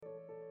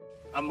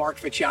I'm Mark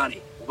Facciani.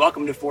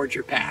 Welcome to Forge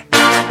Your Path.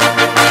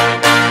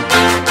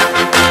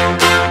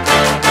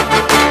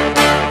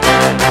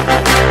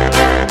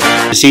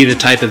 To see the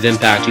type of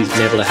impact he's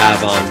been able to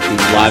have on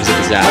the lives of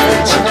his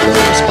athletes is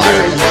really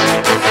inspiring.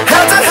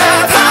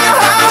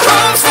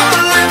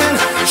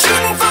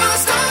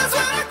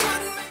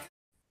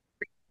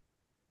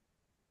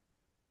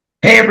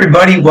 Hey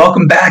everybody,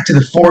 welcome back to the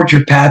Forge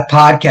Your Path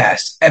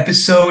podcast,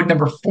 episode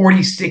number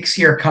 46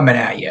 here coming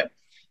at you.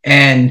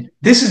 And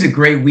this is a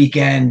great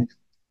weekend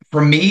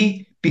for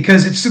me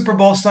because it's Super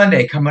Bowl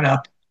Sunday coming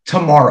up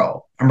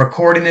tomorrow. I'm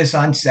recording this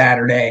on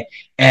Saturday,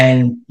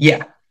 and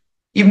yeah,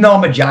 even though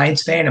I'm a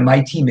Giants fan and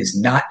my team is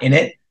not in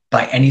it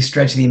by any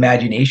stretch of the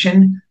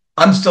imagination,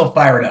 I'm still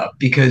fired up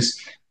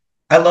because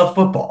I love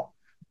football.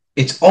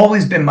 It's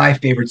always been my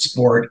favorite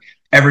sport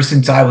ever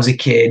since I was a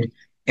kid.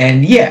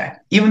 And yeah,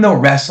 even though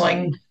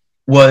wrestling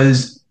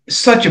was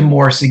such a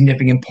more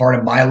significant part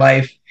of my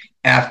life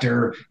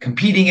after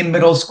competing in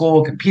middle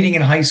school, competing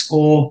in high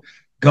school,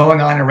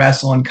 going on to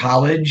wrestle in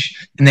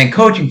college, and then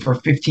coaching for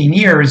 15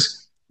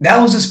 years,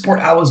 that was the sport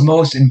I was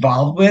most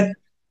involved with.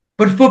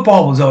 But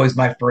football was always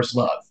my first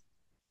love.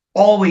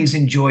 Always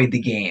enjoyed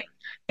the game.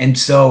 And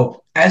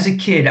so as a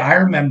kid, I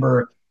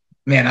remember,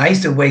 man, I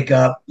used to wake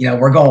up,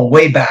 we're going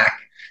way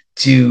back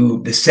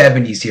to the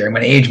 70s here. I'm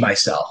going to age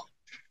myself.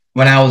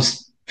 When I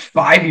was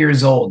 5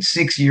 years old,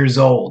 6 years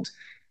old,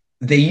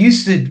 they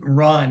used to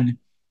run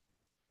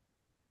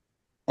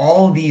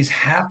all these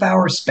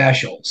half-hour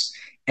specials.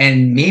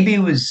 And maybe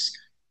it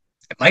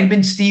might have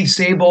been Steve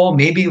Sable,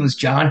 maybe it was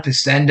John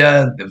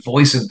Facenda, the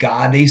voice of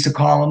God, they used to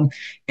call him.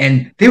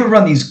 And they would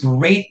run these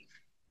great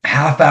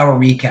half-hour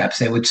recaps.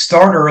 They would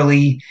start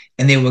early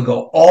and they would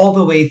go all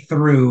the way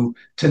through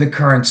to the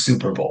current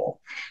Super Bowl.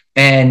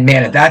 And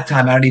man, at that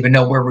time, I don't even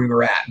know where we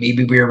were at.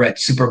 Maybe we were at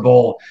Super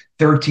Bowl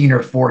 13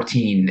 or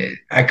 14.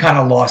 I kind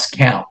of lost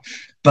count.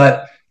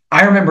 But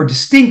I remember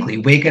distinctly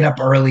waking up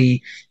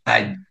early.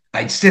 I'd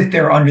sit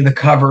there under the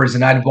covers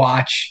and I'd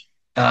watch,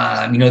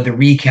 the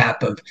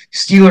recap of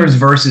Steelers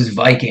versus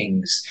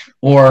Vikings,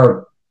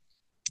 or,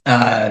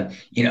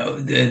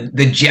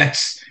 the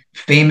Jets'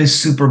 famous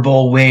Super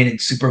Bowl win in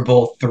Super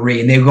Bowl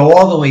III. And they go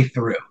all the way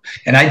through.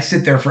 And I'd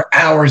sit there for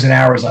hours and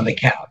hours on the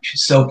couch.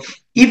 So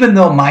even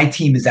though my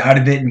team is out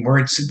of it and we're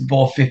at Super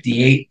Bowl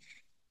 58,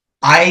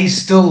 I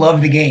still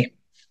love the game.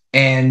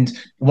 And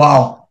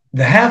while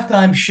the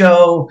halftime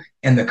show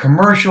and the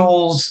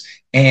commercials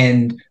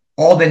and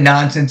all the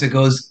nonsense that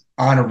goes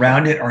on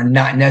around it are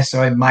not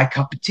necessarily my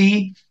cup of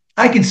tea,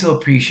 I can still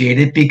appreciate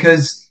it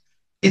because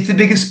it's the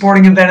biggest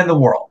sporting event in the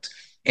world.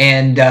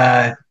 And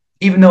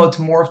even though it's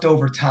morphed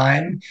over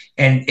time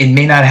and it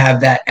may not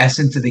have that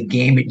essence of the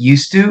game it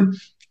used to,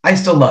 I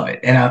still love it.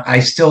 And I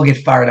still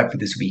get fired up for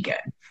this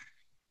weekend.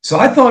 So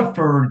I thought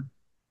for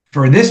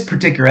this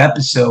particular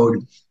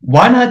episode,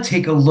 why not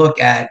take a look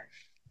at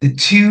the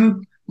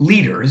two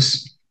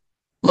leaders?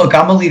 Look,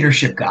 I'm a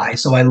leadership guy,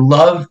 so I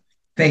love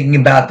thinking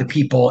about the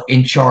people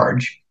in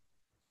charge.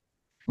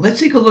 Let's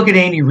take a look at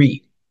Andy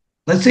Reid.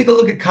 Let's take a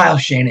look at Kyle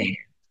Shanahan.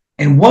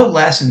 And what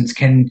lessons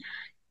can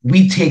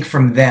we take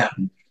from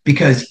them?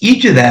 Because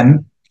each of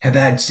them have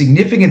had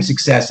significant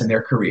success in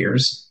their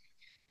careers.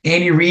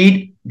 Andy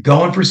Reid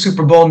going for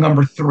Super Bowl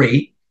number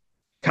 3.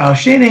 Kyle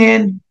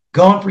Shanahan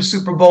going for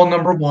Super Bowl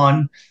number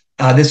 1.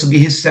 This will be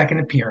his second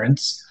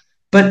appearance.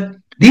 But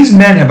these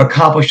men have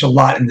accomplished a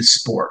lot in the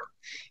sport.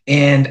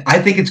 And I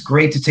think it's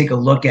great to take a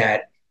look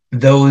at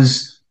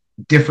those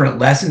different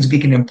lessons we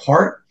can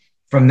impart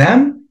from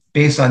them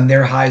based on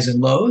their highs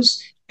and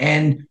lows,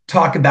 and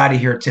talk about it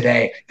here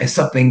today as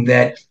something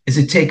that is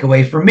a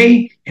takeaway for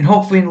me. And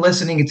hopefully in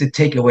listening, it's a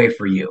takeaway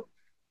for you.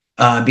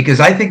 Because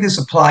I think this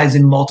applies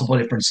in multiple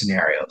different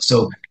scenarios.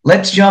 So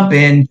let's jump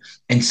in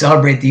and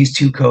celebrate these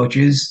two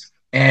coaches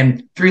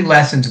and 3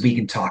 lessons we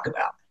can talk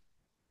about.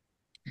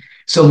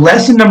 So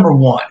lesson number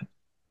 1,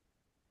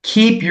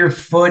 keep your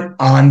foot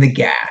on the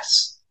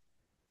gas.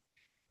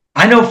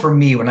 I know for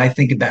me, when I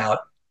think about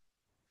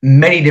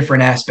many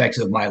different aspects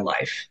of my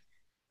life,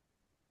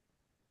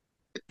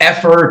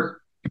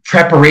 effort,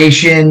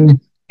 preparation,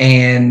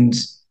 and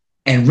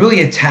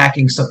really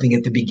attacking something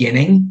at the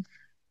beginning,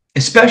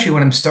 especially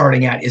when I'm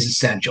starting out, is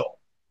essential.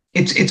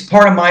 It's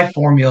part of my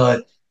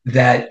formula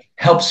that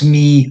helps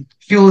me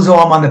feel as though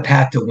I'm on the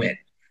path to win.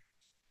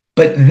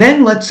 But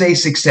then let's say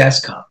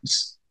success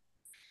comes.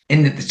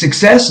 And the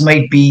success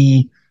might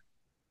be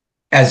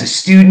as a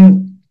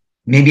student,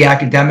 maybe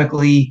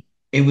academically,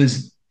 it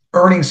was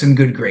earning some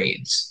good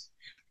grades.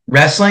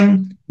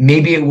 Wrestling,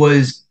 maybe it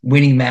was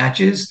winning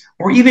matches,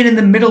 or even in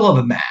the middle of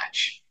a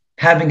match,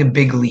 having a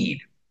big lead.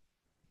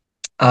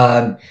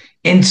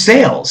 In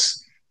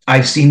sales,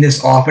 I've seen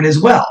this often as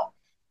well,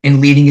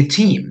 in leading a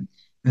team,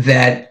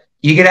 that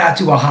you get out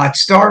to a hot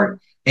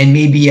start and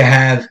maybe you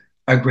have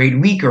a great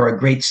week or a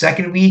great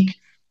second week,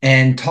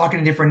 and talking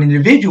to different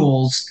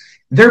individuals,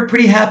 they're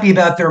pretty happy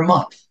about their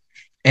month.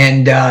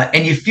 And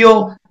you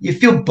feel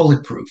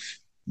bulletproof.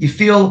 You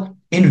feel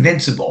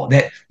invincible,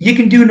 that you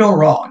can do no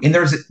wrong. And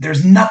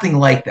there's nothing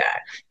like that.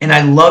 And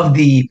I love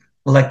the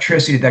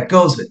electricity that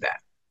goes with that.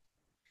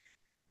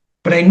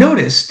 But I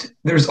noticed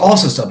there's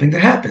also something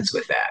that happens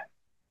with that.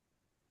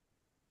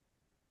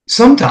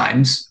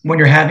 Sometimes when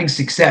you're having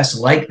success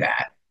like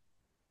that,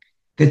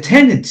 the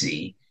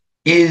tendency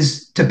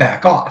is to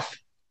back off.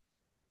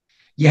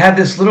 You have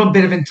this little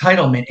bit of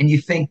entitlement and you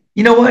think,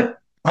 you know what?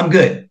 I'm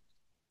good.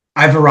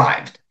 I've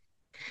arrived.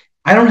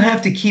 I don't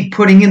have to keep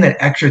putting in that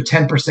extra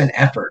 10%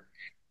 effort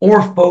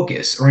or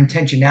focus or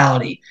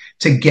intentionality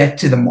to get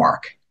to the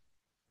mark.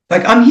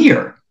 Like, I'm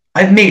here.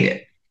 I've made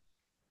it.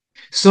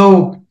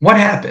 So what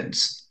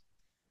happens?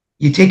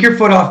 You take your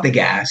foot off the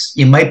gas,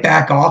 you might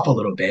back off a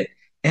little bit,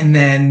 and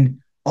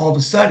then all of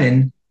a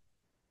sudden,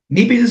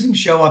 maybe it doesn't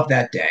show up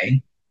that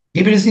day.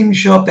 Maybe it doesn't even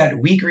show up that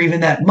week or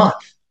even that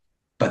month,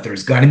 but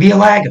there's going to be a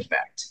lag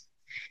effect.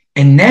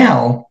 And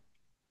now,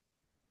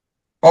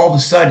 all of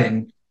a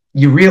sudden,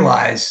 you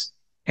realize,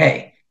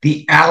 hey,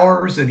 the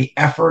hours or the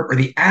effort or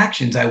the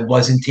actions I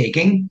wasn't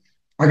taking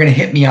are going to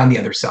hit me on the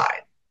other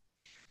side.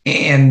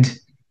 And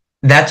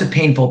that's a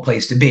painful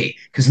place to be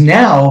because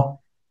now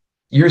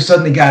you're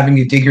suddenly having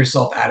to dig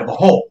yourself out of a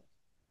hole,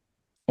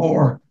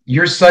 or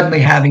you're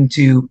suddenly having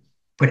to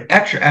put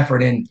extra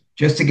effort in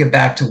just to get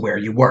back to where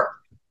you were.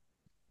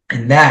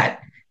 And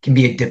that can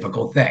be a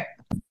difficult thing.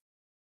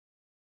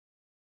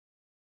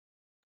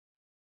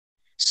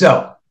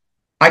 So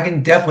I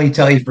can definitely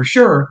tell you for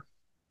sure,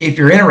 if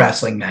you're in a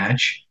wrestling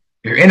match,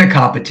 you're in a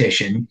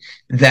competition,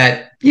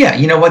 that, yeah,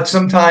 you know what?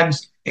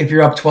 Sometimes if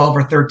you're up 12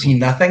 or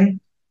 13-0,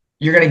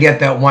 you're going to get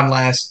that one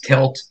last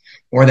tilt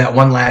or that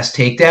one last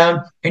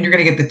takedown, and you're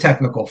going to get the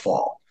technical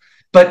fall.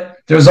 But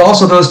there's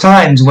also those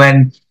times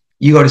when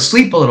you go to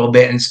sleep a little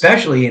bit, and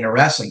especially in a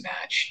wrestling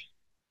match,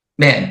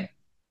 man,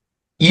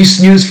 you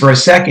snooze for a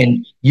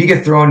second, you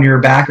get thrown to your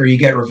back or you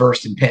get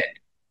reversed and pinned.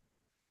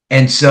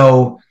 And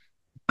so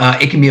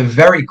it can be a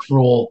very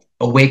cruel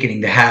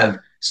awakening to have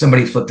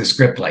somebody flip the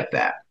script like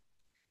that.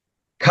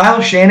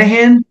 Kyle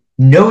Shanahan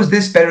knows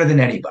this better than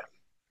anybody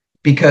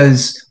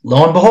because,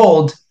 lo and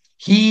behold,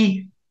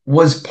 he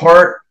was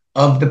part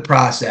of the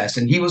process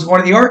and he was one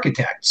of the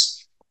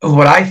architects of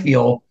what I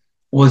feel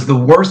was the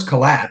worst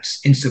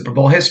collapse in Super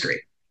Bowl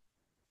history.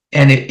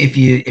 And if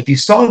you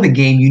saw the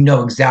game, you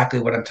know exactly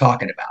what I'm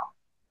talking about.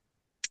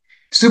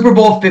 Super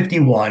Bowl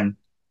 51,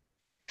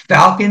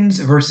 Falcons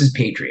versus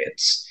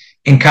Patriots.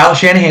 And Kyle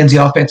Shanahan's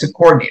the offensive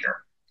coordinator.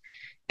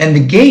 And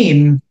the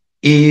game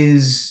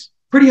is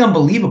pretty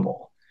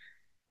unbelievable.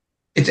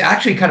 It's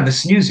actually kind of a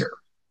snoozer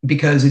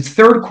because it's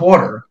third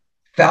quarter.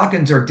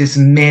 Falcons are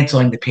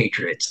dismantling the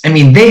Patriots. I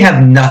mean, they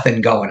have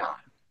nothing going on.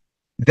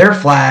 They're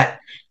flat.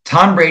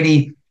 Tom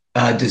Brady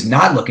does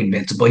not look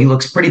invincible. He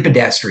looks pretty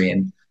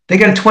pedestrian. They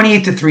got a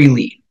 28-3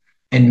 lead.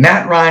 And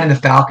Matt Ryan and the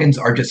Falcons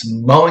are just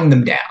mowing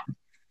them down.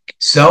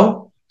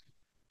 So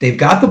they've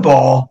got the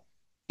ball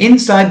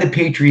inside the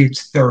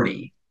Patriots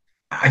 30.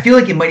 I feel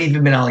like it might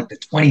even been on like the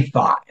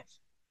 25.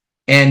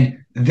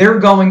 And they're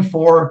going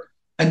for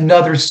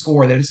another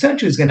score that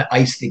essentially is going to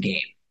ice the game.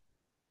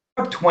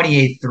 They're up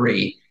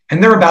 28-3,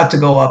 and they're about to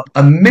go up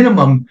a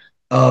minimum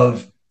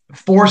of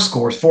 4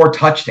 scores, 4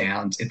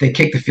 touchdowns. If they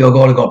kick the field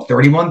goal to go up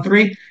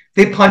 31-3,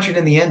 they punch it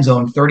in the end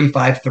zone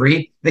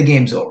 35-3, the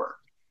game's over.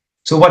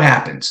 So what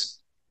happens?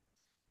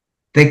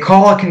 They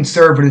call a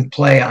conservative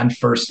play on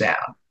first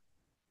down,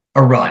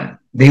 a run.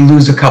 They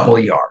lose a couple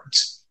of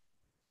yards.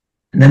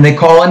 And then they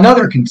call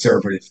another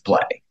conservative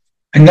play,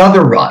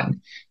 another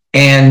run.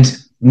 And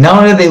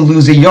not only do they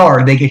lose a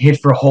yard, they get hit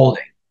for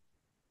holding.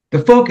 The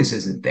focus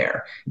isn't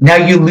there. Now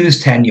you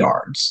lose 10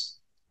 yards.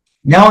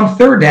 Now on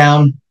third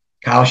down,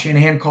 Kyle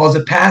Shanahan calls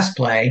a pass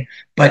play,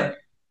 but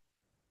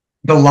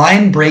the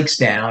line breaks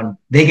down,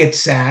 they get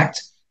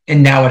sacked,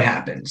 and now it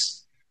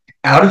happens.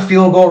 Out of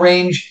field goal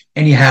range,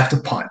 and you have to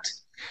punt.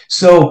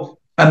 So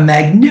a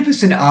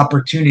magnificent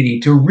opportunity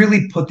to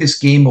really put this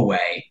game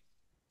away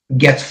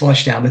gets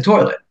flushed down the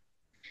toilet.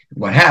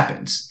 What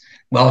happens?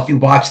 Well, if you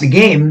watch the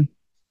game,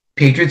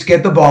 Patriots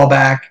get the ball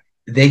back.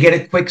 They get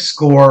a quick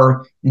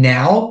score.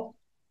 Now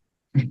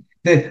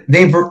they've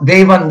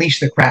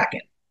unleashed the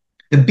Kraken.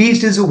 The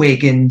beast is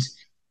awakened.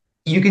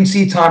 You can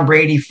see Tom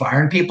Brady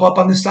firing people up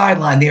on the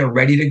sideline. They are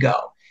ready to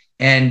go.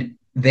 And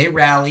they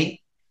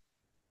rally.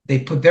 They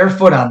put their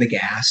foot on the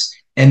gas.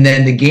 And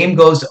then the game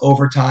goes to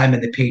overtime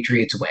and the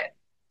Patriots win.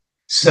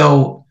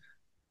 So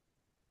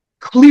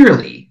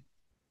clearly,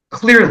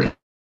 I'm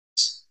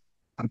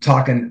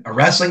talking a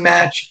wrestling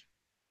match,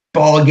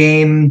 ball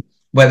game,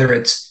 whether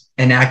it's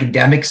an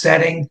academic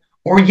setting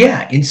or,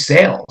 yeah, in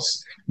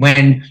sales,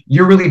 when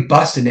you're really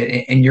busting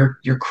it and you're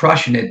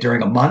crushing it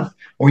during a month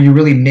or you're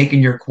really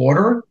making your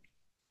quarter,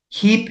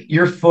 keep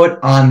your foot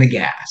on the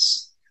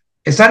gas.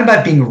 It's not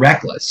about being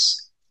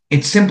reckless.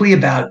 It's simply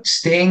about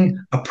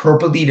staying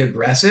appropriately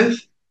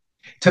aggressive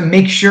to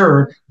make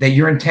sure that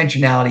your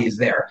intentionality is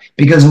there.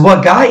 Because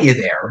what got you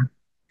there,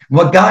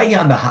 what got you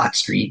on the hot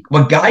streak,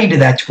 what got you to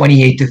that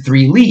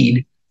 28-3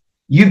 lead,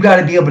 you've got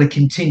to be able to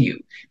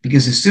continue.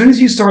 Because as soon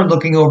as you start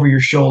looking over your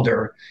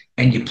shoulder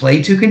and you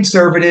play too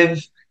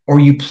conservative or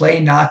you play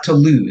not to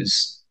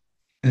lose,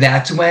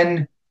 that's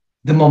when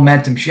the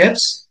momentum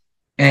shifts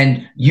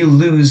and you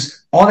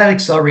lose all that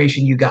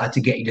acceleration you got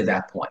to get you to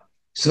that point.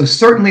 So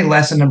certainly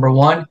lesson number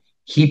one,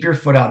 keep your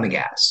foot on the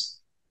gas.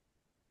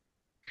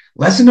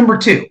 Lesson number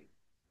two,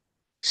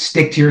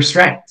 stick to your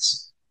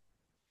strengths.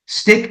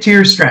 Stick to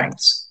your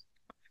strengths.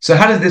 So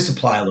how does this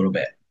apply a little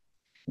bit?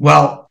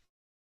 Well,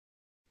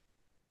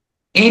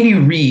 Andy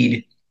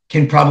Reid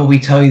can probably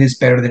tell you this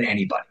better than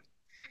anybody.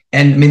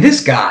 And I mean,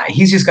 this guy,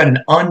 he's just got an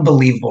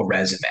unbelievable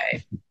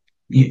resume.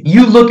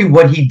 You look at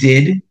what he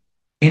did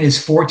in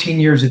his 14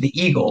 years of the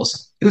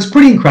Eagles, it was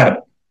pretty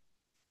incredible.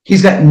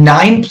 He's got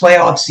 9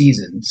 playoff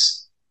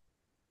seasons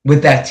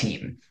with that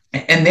team,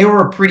 and they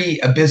were a pretty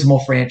abysmal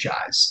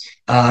franchise.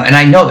 And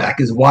I know that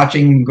because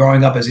watching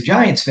growing up as a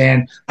Giants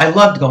fan, I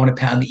loved going to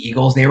pound the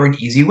Eagles. They were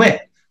an easy win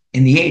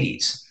in the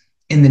 80s.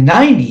 In the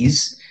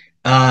 90s,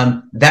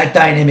 that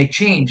dynamic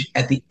changed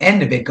at the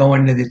end of it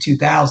going into the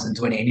 2000s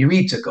when Andy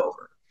Reid took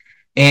over.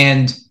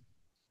 And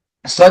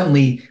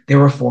suddenly they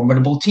were a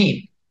formidable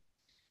team.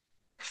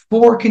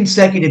 4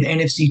 consecutive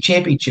NFC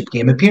Championship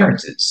game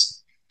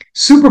appearances.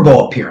 Super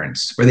Bowl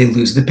appearance where they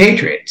lose to the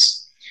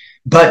Patriots.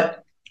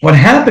 But what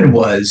happened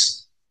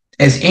was,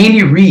 as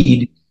Andy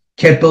Reid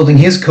kept building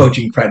his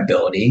coaching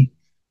credibility,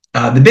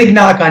 the big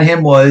knock on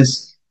him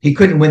was he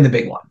couldn't win the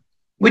big one,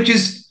 which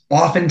is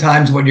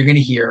oftentimes what you're going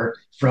to hear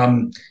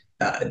from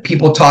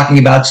people talking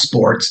about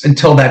sports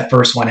until that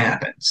first one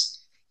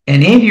happens.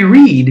 And Andy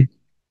Reid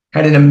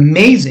had an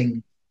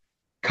amazing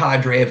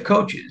cadre of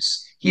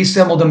coaches. He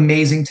assembled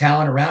amazing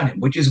talent around him,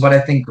 which is what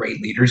I think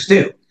great leaders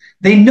do.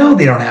 They know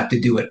they don't have to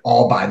do it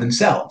all by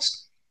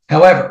themselves.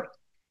 However,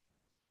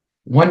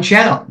 one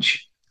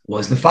challenge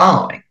was the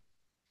following.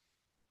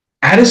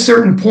 At a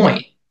certain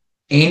point,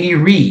 Andy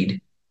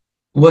Reid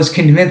was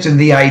convinced of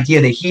the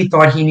idea that he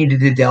thought he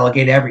needed to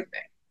delegate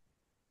everything.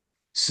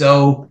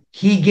 So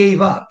he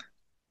gave up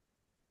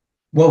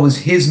what was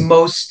his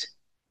most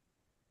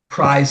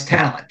prized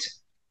talent.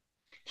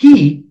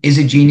 He is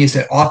a genius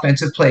at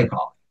offensive play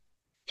calling.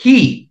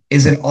 He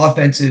is an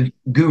offensive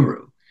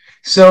guru.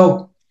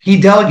 So he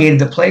delegated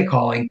the play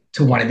calling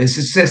to one of his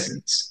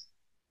assistants.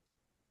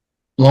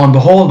 Lo and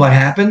behold, what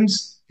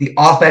happens? The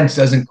offense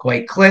doesn't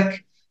quite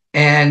click,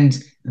 and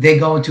they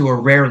go into a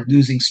rare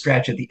losing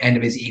stretch at the end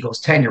of his Eagles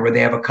tenure where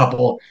they have a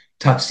couple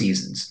tough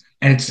seasons.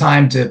 And it's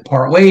time to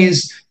part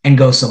ways and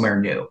go somewhere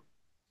new.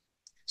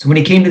 So when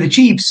he came to the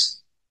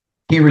Chiefs,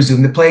 he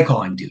resumed the play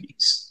calling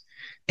duties.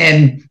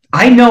 And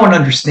I know and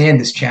understand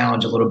this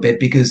challenge a little bit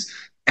because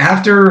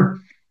after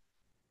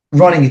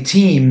running a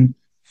team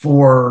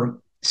for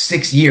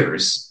 6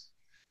 years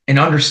and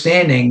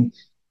understanding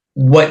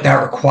what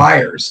that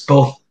requires,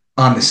 both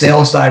on the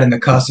sales side and the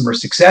customer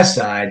success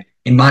side,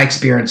 in my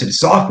experience at a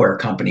software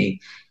company,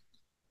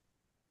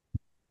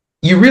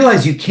 you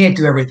realize you can't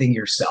do everything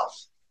yourself.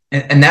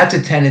 And that's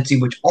a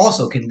tendency which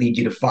also can lead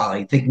you to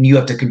folly, thinking you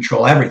have to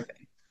control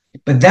everything.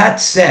 But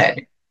that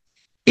said,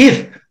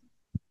 if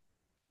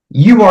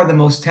you are the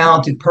most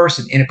talented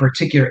person in a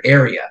particular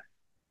area,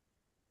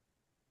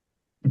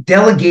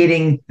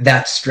 delegating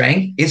that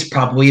strength is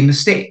probably a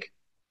mistake.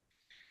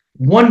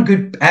 One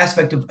good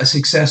aspect of a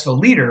successful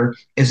leader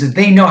is that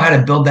they know how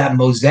to build that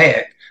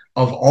mosaic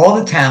of all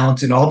the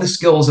talents and all the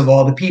skills of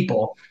all the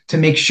people to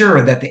make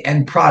sure that the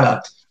end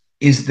product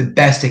is the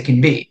best it can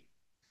be.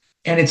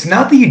 And it's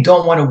not that you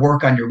don't want to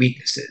work on your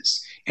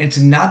weaknesses. And it's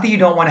not that you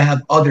don't want to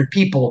have other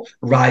people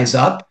rise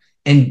up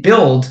and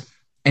build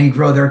and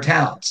grow their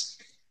talents.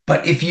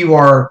 But if you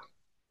are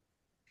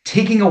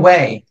taking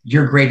away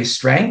your greatest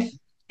strength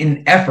in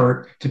an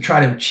effort to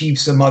try to achieve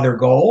some other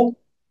goal,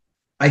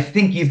 I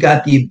think you've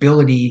got the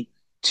ability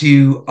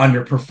to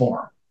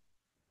underperform.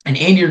 And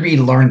Andy Reid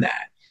learned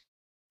that.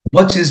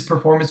 What's his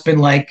performance been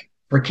like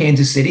for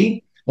Kansas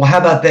City? Well, how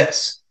about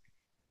this?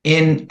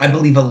 In, I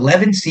believe,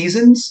 11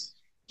 seasons,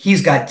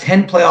 he's got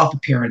 10 playoff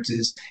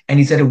appearances, and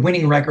he's had a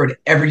winning record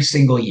every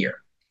single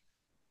year.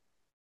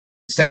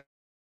 7-7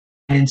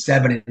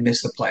 and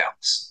missed the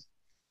playoffs.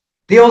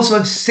 They also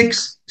have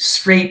 6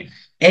 straight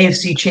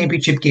AFC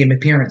Championship game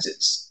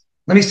appearances.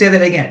 Let me say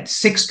that again,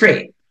 6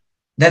 straight.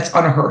 That's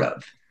unheard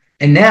of.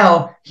 And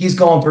now he's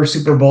going for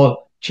Super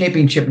Bowl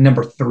championship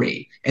number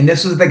 3. And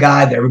this was the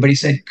guy that everybody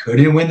said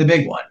couldn't win the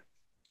big one.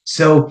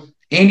 So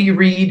Andy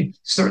Reid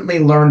certainly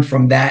learned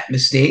from that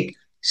mistake.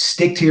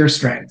 Stick to your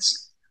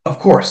strengths. Of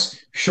course,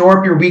 shore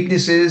up your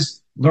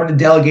weaknesses, learn to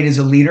delegate as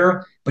a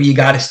leader, but you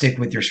got to stick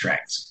with your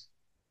strengths.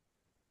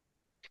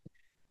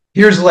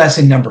 Here's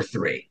lesson number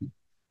 3.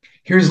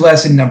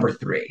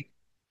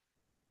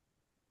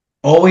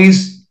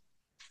 Always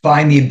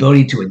find the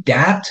ability to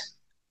adapt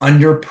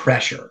under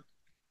pressure.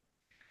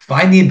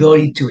 Find the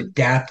ability to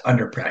adapt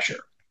under pressure.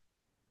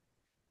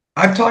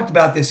 I've talked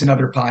about this in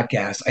other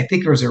podcasts. I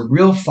think there's a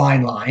real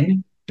fine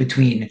line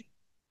between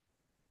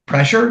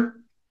pressure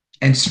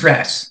and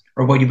stress,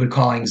 or what you would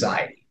call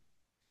anxiety.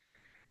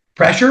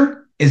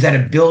 Pressure is that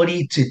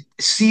ability to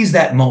seize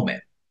that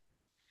moment.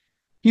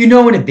 You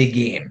know, in a big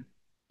game,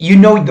 you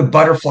know the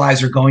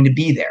butterflies are going to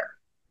be there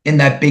in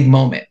that big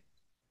moment.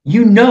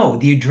 You know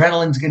the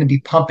adrenaline's going to be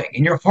pumping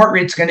and your heart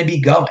rate's going to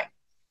be going.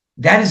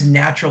 That is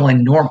natural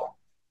and normal.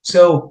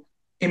 So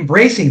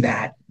embracing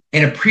that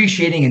and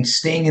appreciating and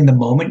staying in the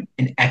moment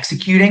and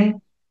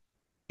executing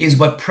is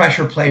what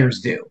pressure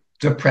players do.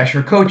 It's what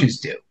pressure coaches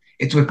do.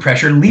 It's what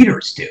pressure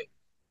leaders do.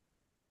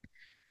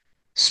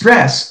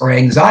 Stress or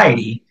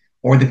anxiety,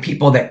 or the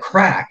people that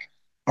crack,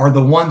 are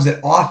the ones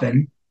that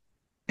often,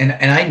 and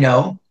I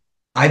know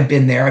I've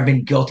been there, I've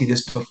been guilty of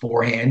this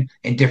beforehand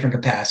in different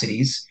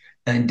capacities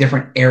and in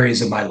different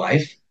areas of my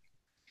life.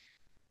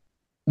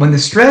 When the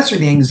stress or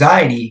the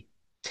anxiety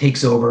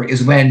takes over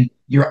is when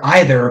you're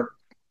either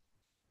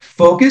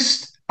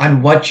focused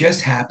on what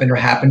just happened or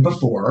happened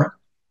before,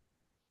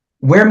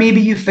 where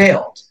maybe you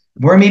failed,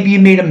 where maybe you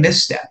made a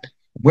misstep,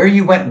 where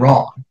you went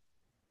wrong,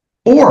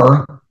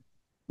 or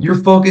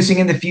you're focusing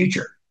in the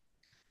future.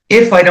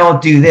 If I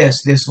don't do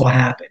this, this will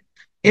happen.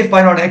 If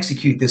I don't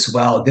execute this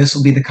well, this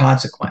will be the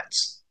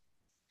consequence.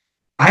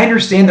 I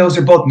understand those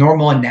are both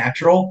normal and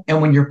natural.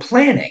 And when you're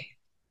planning,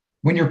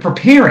 when you're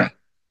preparing,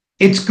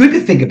 it's good to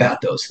think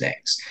about those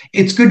things.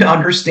 It's good to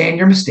understand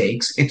your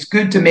mistakes. It's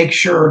good to make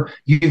sure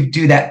you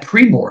do that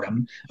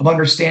pre-mortem of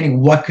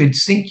understanding what could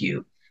sink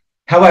you.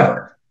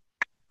 However,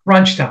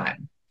 crunch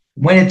time,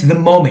 when it's the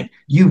moment,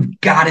 you've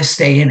got to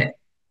stay in it.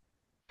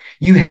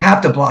 You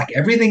have to block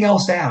everything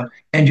else out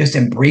and just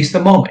embrace the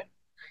moment.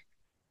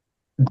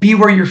 Be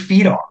where your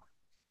feet are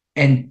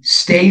and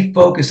stay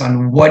focused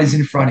on what is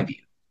in front of you.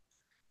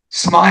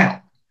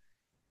 Smile.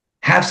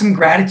 Have some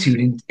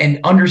gratitude and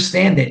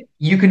understand that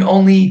you can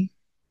only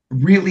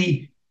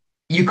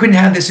you couldn't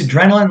have this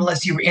adrenaline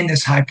unless you were in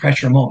this high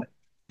pressure moment.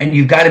 And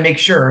you've got to make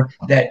sure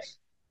that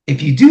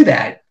if you do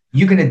that,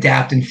 you can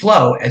adapt and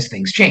flow as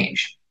things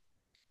change.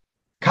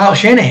 Kyle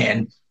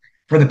Shanahan,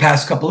 for the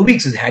past couple of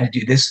weeks, has had to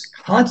do this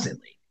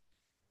constantly.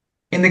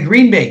 In the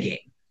Green Bay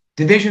game,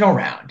 divisional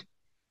round,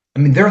 I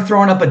mean, they're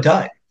throwing up a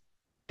dud.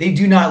 They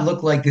do not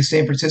look like the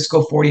San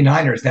Francisco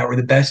 49ers that were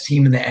the best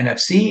team in the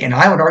NFC, and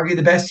I would argue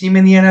the best team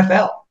in the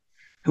NFL,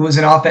 who was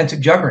an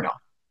offensive juggernaut.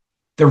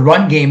 The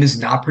run game is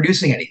not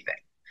producing anything.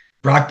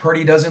 Brock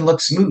Purdy doesn't look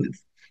smooth.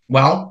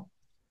 Well,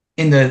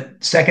 in the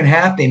second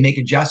half, they make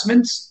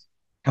adjustments,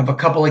 have a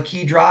couple of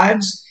key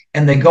drives,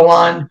 and they go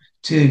on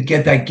to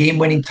get that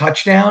game-winning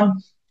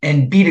touchdown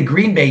and beat a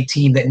Green Bay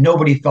team that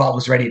nobody thought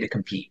was ready to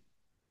compete.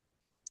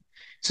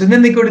 So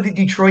then they go to the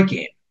Detroit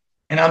game.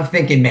 And I'm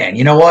thinking, man,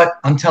 you know what?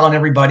 I'm telling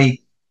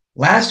everybody,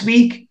 last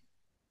week,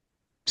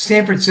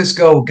 San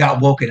Francisco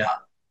got woken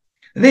up.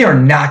 They are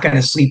not going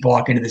to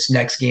sleepwalk into this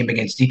next game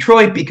against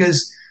Detroit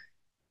because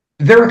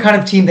they're a kind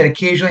of team that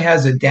occasionally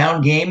has a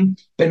down game,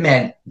 but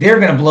man, they're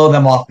going to blow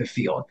them off the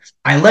field.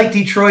 I like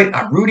Detroit.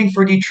 I'm rooting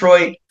for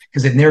Detroit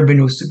because they've never been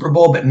to a Super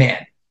Bowl, but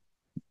man,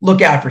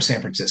 look out for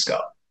San Francisco.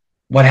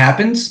 What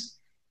happens?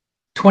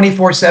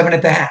 24-7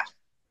 at the half.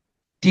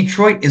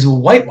 Detroit is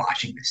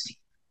whitewashing this team.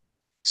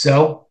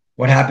 So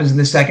what happens in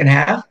the second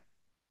half?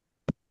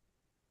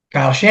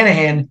 Kyle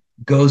Shanahan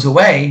goes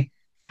away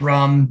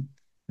from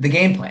the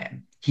game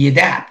plan. He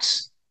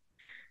adapts.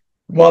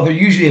 While they're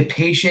usually a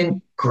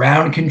patient,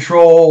 ground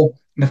control,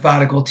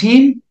 methodical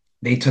team,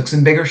 they took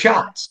some bigger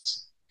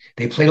shots.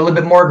 They played a little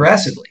bit more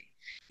aggressively.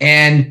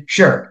 And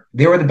sure,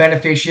 they were the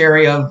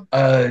beneficiary of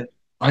an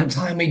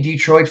untimely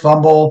Detroit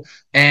fumble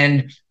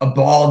and a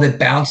ball that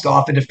bounced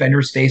off a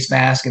defender's face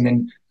mask, and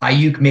then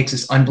Ayuk makes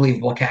this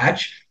unbelievable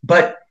catch.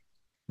 But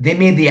they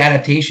made the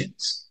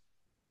adaptations.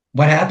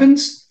 What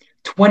happens?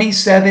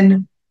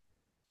 27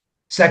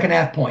 second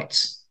half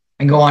points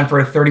and go on for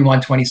a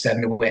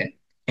 31-27 to win.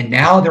 And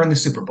now they're in the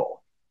Super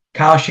Bowl.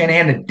 Kyle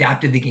Shanahan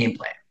adapted the game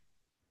plan.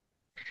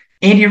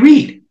 Andy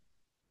Reid,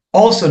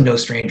 also no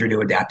stranger to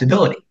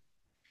adaptability,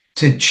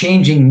 to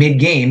changing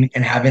mid-game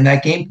and having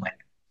that game plan.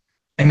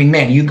 I mean,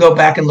 man, you go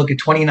back and look at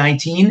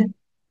 2019,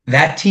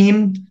 that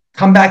team,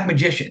 comeback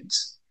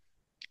magicians.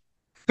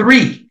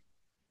 3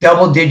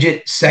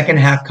 double-digit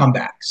second-half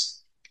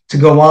comebacks to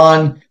go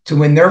on to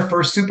win their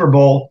first Super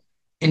Bowl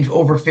in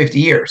over 50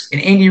 years.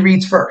 And Andy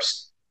Reid's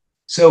first.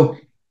 So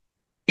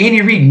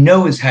Andy Reid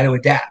knows how to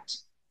adapt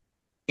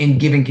in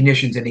given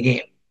conditions in the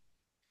game.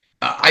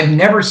 I've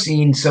never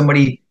seen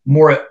somebody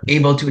more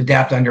able to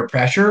adapt under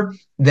pressure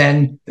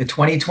than the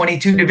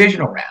 2022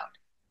 divisional round.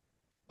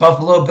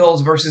 Buffalo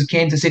Bills versus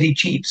Kansas City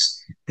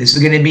Chiefs. This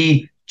is going to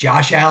be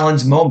Josh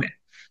Allen's moment.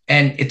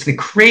 And it's the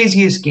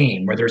craziest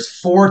game where there's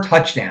 4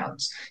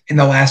 touchdowns in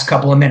the last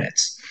couple of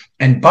minutes.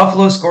 And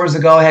Buffalo scores the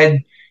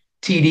go-ahead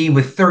TD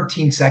with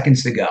 13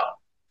 seconds to go.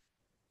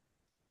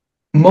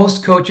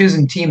 Most coaches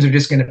and teams are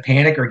just going to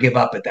panic or give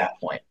up at that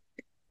point.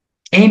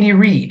 Andy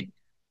Reid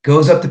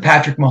goes up to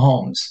Patrick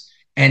Mahomes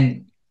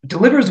and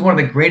delivers one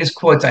of the greatest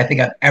quotes I think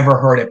I've ever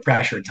heard at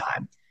pressure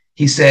time.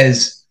 He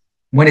says,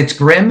 "When it's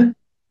grim,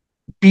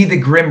 be the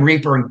Grim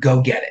Reaper and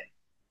go get it."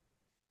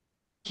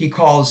 He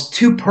calls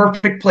 2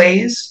 perfect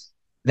plays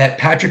that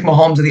Patrick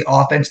Mahomes and the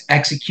offense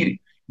execute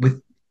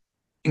with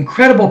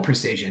incredible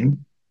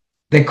precision.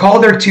 They call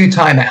their 2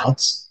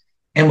 timeouts,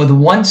 and with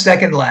 1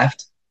 second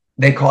left,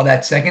 they call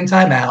that second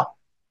timeout.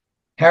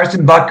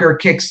 Harrison Butker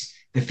kicks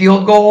the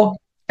field goal,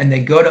 and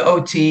they go to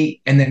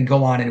OT and then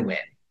go on and win.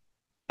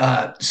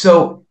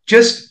 So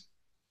just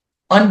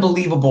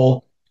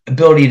unbelievable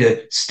ability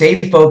to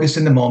stay focused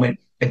in the moment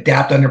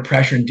adapt under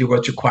pressure, and do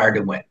what's required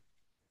to win.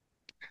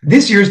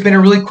 This year has been a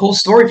really cool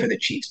story for the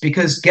Chiefs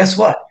because guess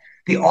what?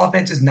 The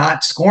offense is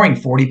not scoring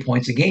 40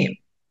 points a game.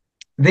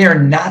 They are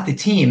not the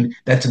team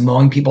that's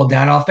mowing people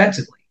down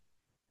offensively.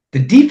 The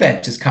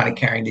defense is kind of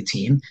carrying the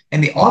team,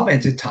 and the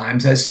offense at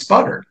times has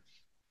sputtered.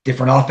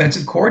 Different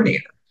offensive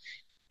coordinator,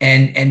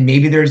 and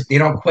maybe they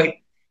don't quite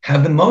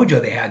have the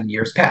mojo they had in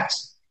years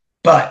past.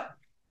 But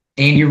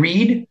Andy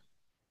Reid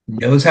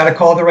knows how to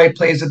call the right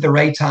plays at the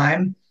right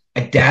time,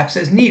 adapts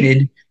as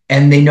needed,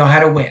 and they know how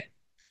to win.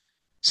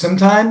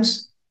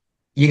 Sometimes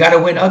you got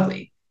to win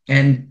ugly,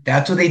 and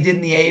that's what they did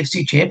in the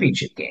AFC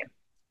Championship game.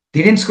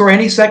 They didn't score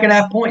any second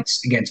half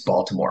points against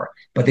Baltimore,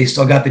 but they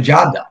still got the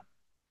job done.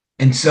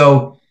 And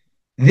so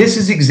this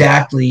is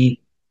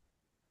exactly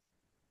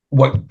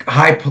what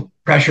high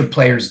pressure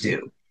players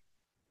do.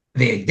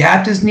 They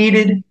adapt as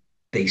needed,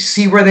 they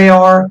see where they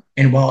are,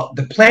 and while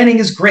the planning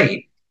is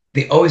great,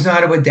 they always know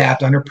how to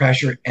adapt under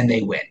pressure and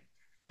they win.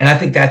 And I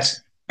think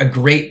that's a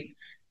great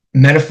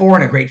metaphor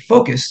and a great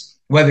focus,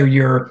 whether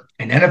you're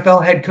an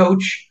NFL head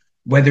coach,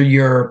 whether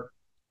you're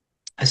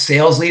a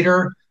sales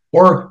leader,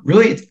 or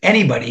really it's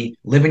anybody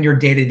living your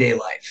day-to-day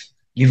life.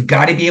 You've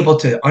got to be able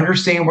to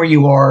understand where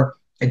you are,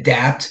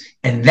 adapt,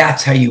 and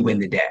that's how you win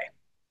the day.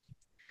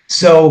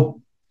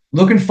 So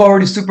looking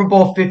forward to Super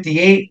Bowl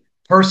 58.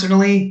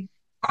 Personally,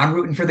 I'm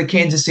rooting for the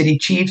Kansas City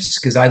Chiefs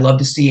because I'd love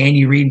to see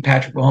Andy Reid and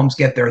Patrick Mahomes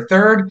get their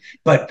third,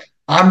 but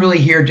I'm really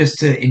here just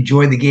to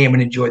enjoy the game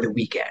and enjoy the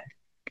weekend.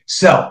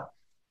 So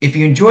if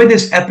you enjoyed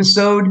this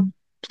episode,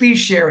 please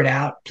share it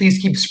out. Please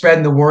keep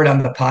spreading the word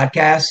on the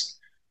podcast.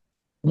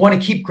 Want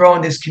to keep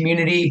growing this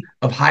community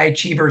of high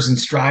achievers and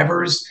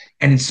strivers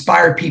and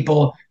inspire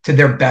people to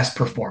their best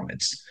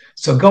performance.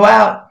 So go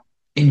out,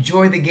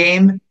 enjoy the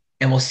game,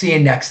 and we'll see you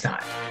next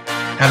time.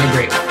 Have a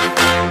great one.